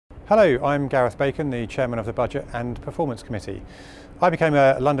Hello, I'm Gareth Bacon, the Chairman of the Budget and Performance Committee. I became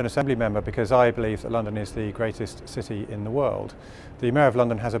a London Assembly member because I believe that London is the greatest city in the world. The Mayor of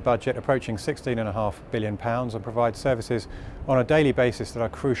London has a budget approaching £16.5 billion and provides services on a daily basis that are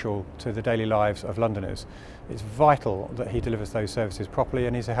crucial to the daily lives of Londoners. It's vital that he delivers those services properly,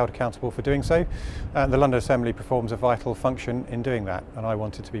 and he's held accountable for doing so. And the London Assembly performs a vital function in doing that, and I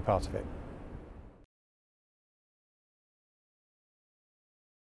wanted to be part of it.